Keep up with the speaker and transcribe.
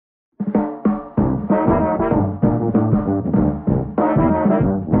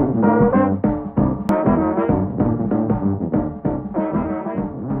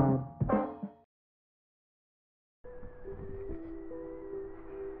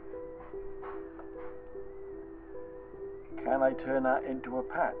can I turn that into a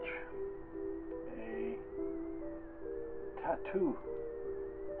patch? A tattoo.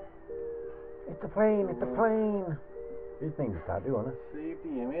 It's a plane, it's a plane. His name's Tattoo on it. Save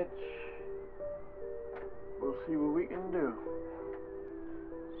the image. We'll see what we can do.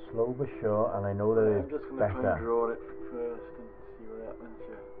 Slow but sure, and I know that I'm it's just going to better. try and draw it first and see what happens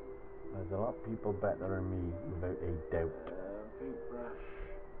here. There's a lot of people better than me, without a doubt. Paintbrush.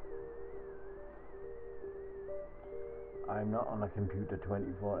 I'm not on a computer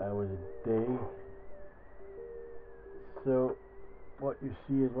 24 hours a day. So, what you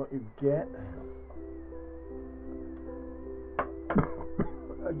see is what you get.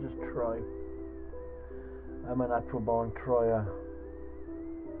 I just try. I'm a natural born trier.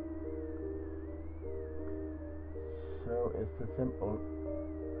 So it's a simple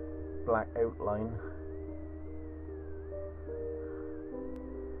black outline.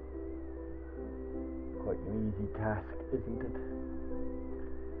 Quite an easy task, isn't it?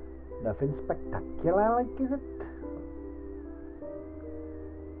 Nothing spectacular, like, is it?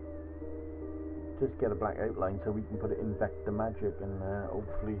 Just get a black outline so we can put it in Vector Magic and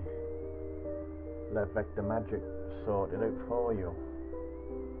hopefully let Vector Magic sort it out for you.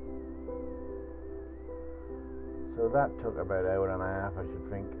 So that took about an hour and a half, I should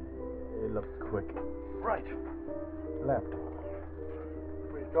think. It looked quick. Right. Left.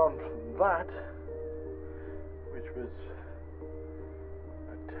 We've gone from that, which was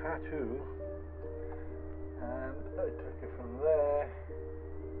a tattoo, and I took it from there.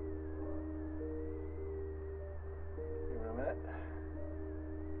 Give it a minute.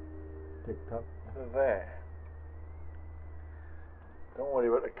 Tick tock. To there. Don't worry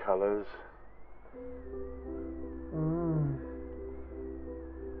about the colours.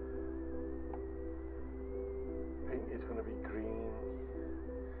 Pink is going to be green.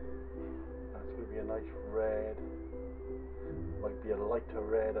 That's going to be a nice red. Might be a lighter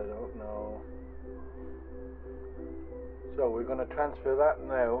red, I don't know. So we're going to transfer that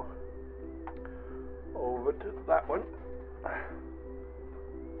now over to that one.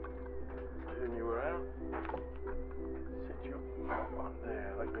 Turn you around. Sit you on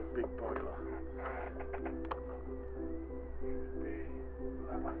there like a big boiler. Should be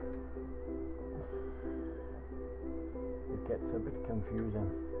that one. It gets a bit confusing.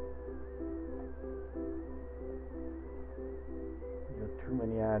 You got too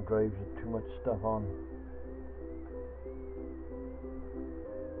many hard drives with too much stuff on.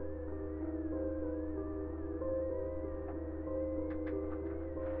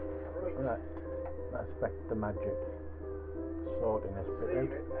 Right, that's Vector Magic sorting this bit out.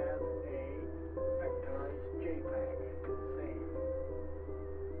 Save it as a vectorized JPEG. Save.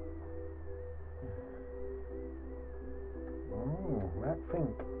 Oh, that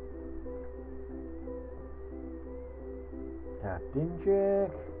think. Captain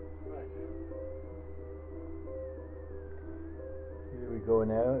Jack. Right. Here we go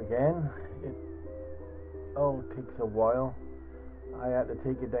now again. It all takes a while. I had to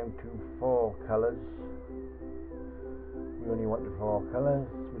take it down to 4 colours. We only wanted 4 colours.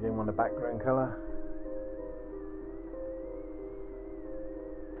 We didn't want a background colour.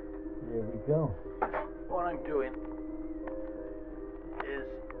 Here we go. What I'm doing is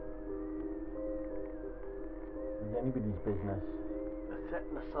It's anybody's business.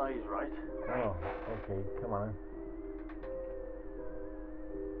 setting the size right. Oh, okay, come on.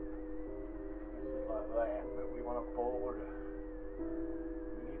 This is like that, but we want a border. We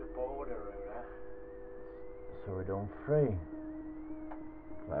need a border around that. So we don't fray.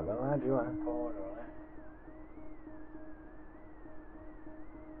 Clever lad, you are. Border on it.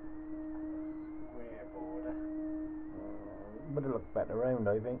 Square border. Would have looked better round,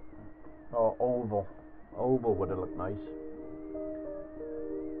 I think. Or oval. Oval would have looked nice.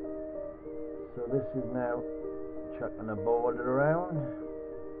 So this is now chucking a border around.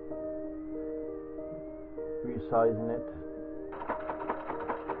 Resizing it.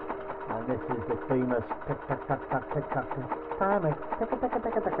 And this is the famous tick tack tack tack tick tack tick tick tick tick tick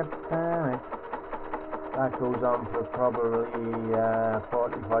tick tick tick. That goes on for probably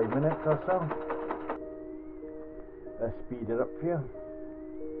 45 minutes or so. Let's speed it up for you.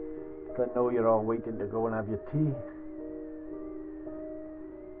 I know you're all waiting to go and have your tea.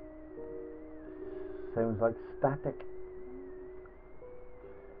 Sounds like static.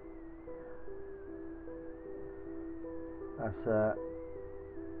 That's a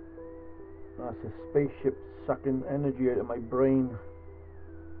spaceship sucking energy out of my brain.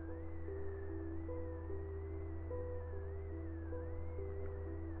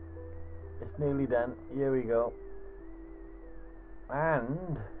 It's nearly done. Here we go.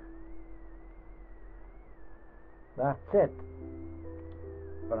 And That's it.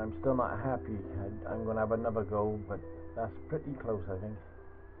 But I'm still not happy. I'm going to have another go, but that's pretty close, I think.